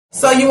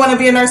So you want to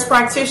be a nurse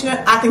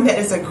practitioner? I think that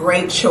is a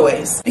great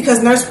choice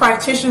because nurse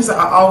practitioners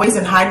are always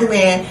in high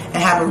demand and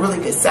have a really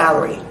good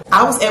salary.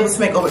 I was able to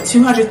make over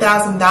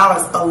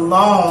 $200,000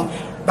 alone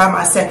by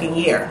my second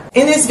year.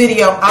 In this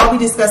video, I'll be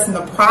discussing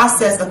the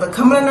process of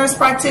becoming a nurse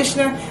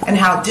practitioner and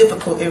how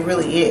difficult it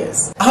really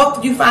is. I hope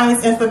that you find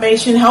this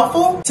information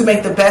helpful to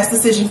make the best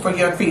decision for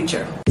your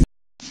future.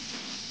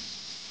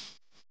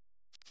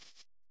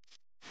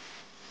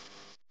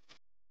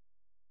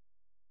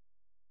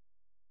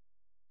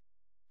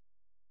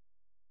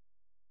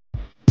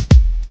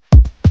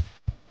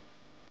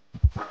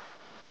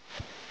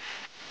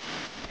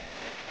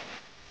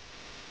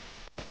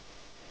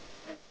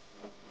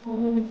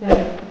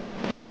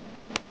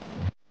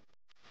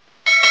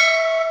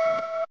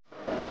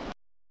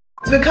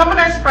 To become a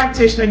nurse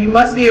practitioner, you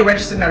must be a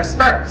registered nurse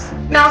first.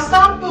 Now,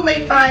 some people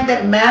may find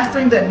that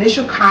mastering the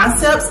initial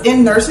concepts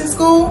in nursing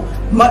school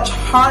much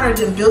harder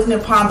than building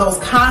upon those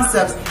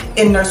concepts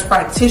in nurse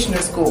practitioner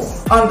school.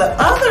 On the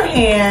other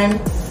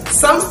hand,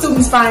 some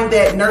students find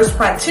that nurse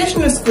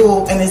practitioner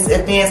school and its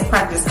advanced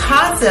practice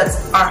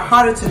concepts are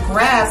harder to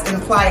grasp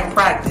and apply in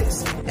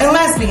practice. And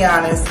let's be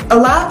honest, a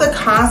lot of the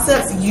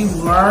concepts you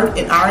learned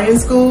in RN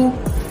school,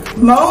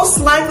 most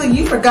likely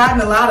you've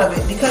forgotten a lot of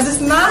it because it's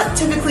not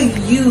typically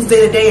used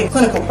day-to-day in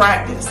clinical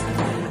practice.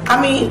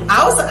 I mean,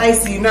 I was an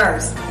ICU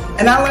nurse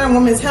and I learned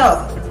women's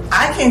health.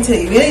 I can't tell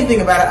you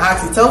anything about an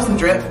oxytocin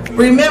drip.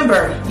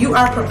 Remember, you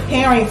are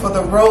preparing for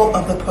the role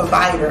of the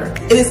provider.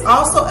 It is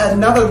also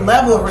another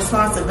level of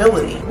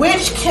responsibility,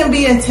 which can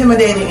be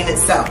intimidating in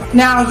itself.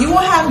 Now, you will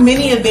have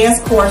many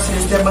advanced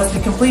courses that must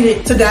be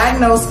completed to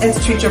diagnose and to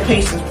treat your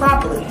patients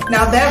properly.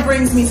 Now, that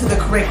brings me to the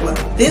curriculum.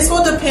 This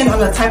will depend on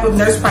the type of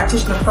nurse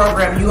practitioner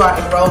program you are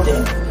enrolled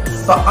in.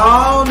 But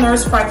all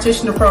nurse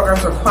practitioner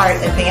programs require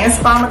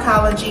advanced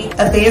pharmacology,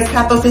 advanced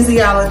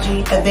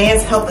pathophysiology,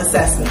 advanced health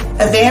assessment.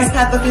 Advanced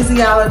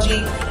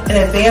pathophysiology and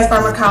advanced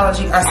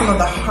pharmacology are some of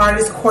the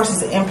hardest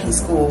courses in NP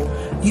school.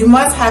 You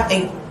must have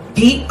a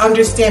deep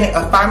understanding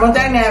of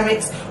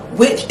pharmacodynamics,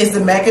 which is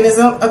the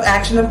mechanism of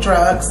action of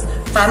drugs,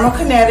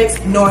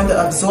 pharmacokinetics, knowing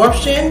the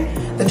absorption,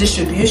 the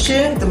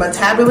distribution, the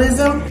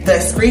metabolism, the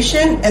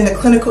excretion, and the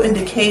clinical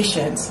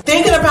indications.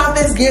 Thinking about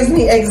this gives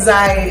me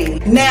anxiety.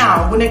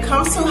 Now, when it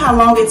comes to how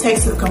long it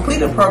takes to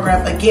complete a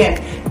program,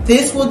 again,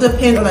 this will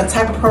depend on the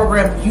type of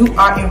program you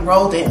are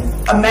enrolled in.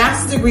 A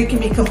master's degree can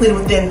be completed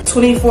within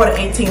 24 to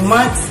 18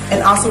 months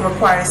and also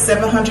requires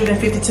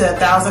 750 to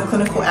 1,000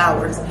 clinical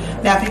hours.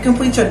 Now, if you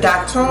complete your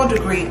doctoral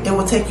degree, it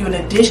will take you an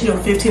additional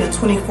 15 to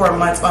 24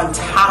 months on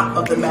top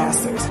of the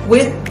master's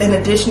with an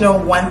additional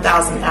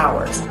 1,000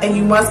 hours. And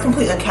you must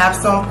complete a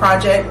capstone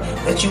project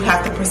that you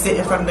have to present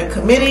in front of the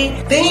committee.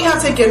 Then you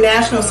have to take your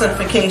national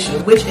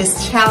certification, which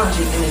is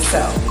challenging in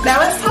itself. Now,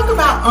 let's talk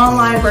about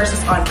online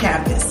versus on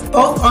campus.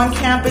 Both on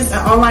campus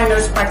and online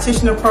nurse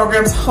practitioner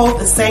programs hold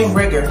the same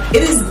rigor.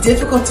 It is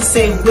difficult to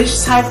say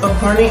which type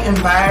of learning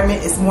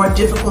environment is more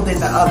difficult than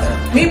the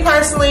other. Me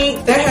personally,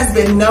 there has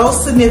been no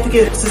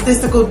significant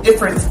statistical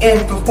difference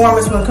in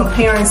performance when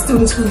comparing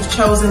students who've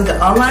chosen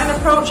the online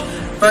approach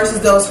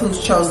versus those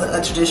who's chosen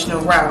a traditional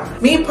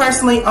route. Me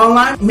personally,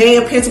 online may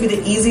appear to be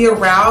the easier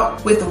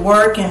route with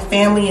work and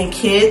family and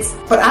kids,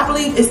 but I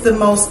believe it's the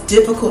most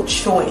difficult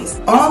choice.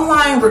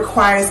 Online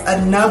requires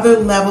another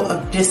level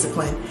of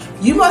discipline.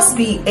 You must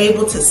be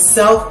able to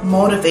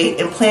self-motivate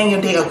and plan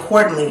your day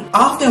accordingly,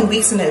 often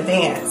weeks in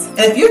advance. And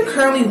if you're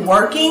currently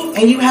working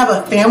and you have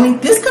a family,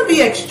 this could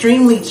be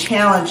extremely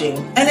challenging.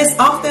 And it's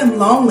often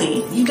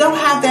lonely. You don't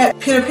have that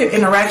peer-to-peer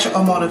interaction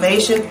or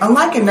motivation.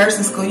 Unlike in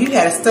nursing school, you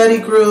had study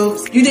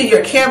groups, you did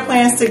your care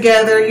plans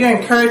together, you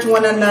encourage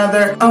one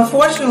another.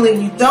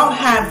 Unfortunately, you don't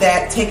have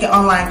that taking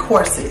online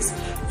courses.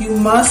 You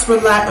must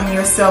rely on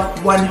yourself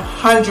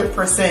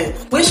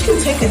 100%, which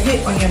can take a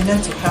hit on your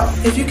mental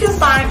health. If you can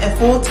find a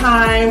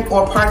full-time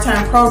or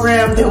part-time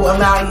program that will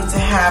allow you to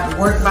have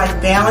work-life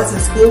balance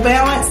and school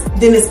balance,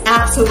 then it's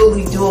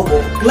absolutely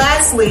doable.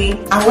 Lastly,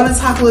 I want to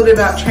talk a little bit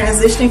about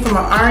transitioning from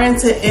an RN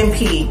to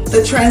NP.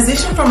 The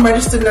transition from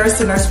registered nurse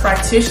to nurse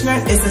practitioner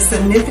is a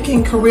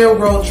significant career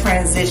role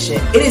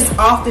transition. It is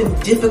often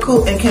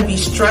difficult and can be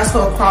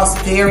stressful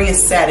across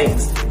various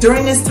settings.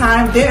 During this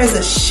time, there is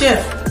a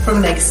shift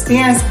from an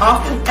experienced,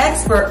 often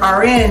expert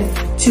RN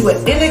to an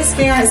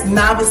inexperienced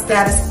novice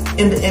status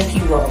in the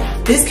NP role.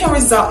 This can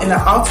result in an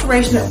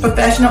alteration of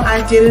professional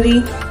identity,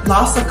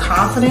 loss of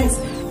confidence,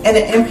 and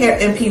an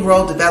impaired NP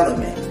role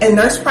development. And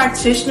nurse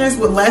practitioners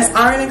with less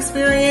RN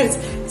experience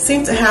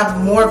seem to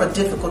have more of a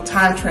difficult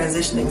time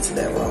transitioning to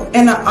that role.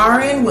 And the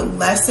RN with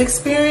less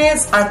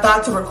experience are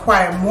thought to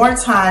require more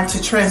time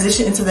to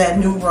transition into that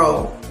new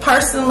role.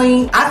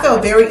 Personally, I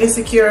felt very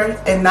insecure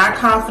and not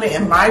confident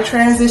in my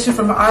transition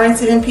from an RN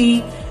to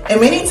NP, and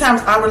many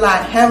times I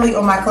relied heavily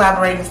on my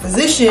collaborating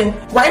physician,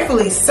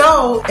 rightfully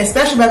so,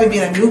 especially by me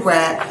being a new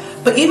grad.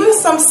 But even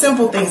some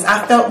simple things,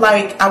 I felt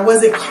like I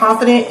wasn't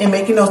confident in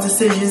making those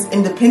decisions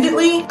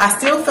independently. I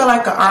still felt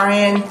like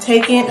an RN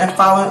taking and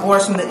following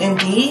orders from the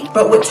MD,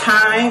 but with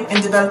time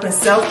and developing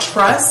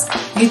self-trust,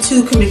 you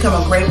too can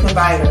become a great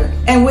provider.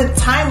 And with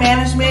time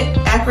management,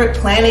 accurate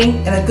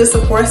planning, and a good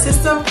support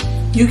system,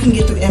 you can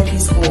get through NP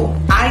school.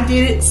 I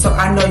did it, so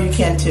I know you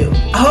can too.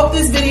 I hope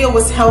this video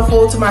was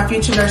helpful to my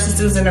future nurses,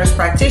 students, and nurse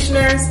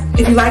practitioners.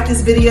 If you like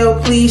this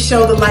video, please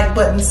show the like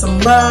button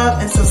some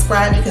love and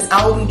subscribe, because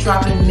I will be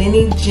dropping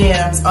many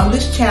gems on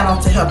this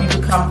channel to help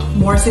you become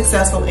more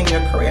successful in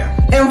your career.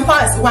 And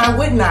plus, why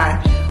wouldn't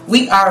I?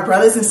 We are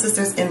brothers and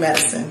sisters in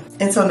medicine.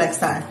 Until next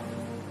time,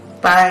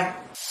 bye.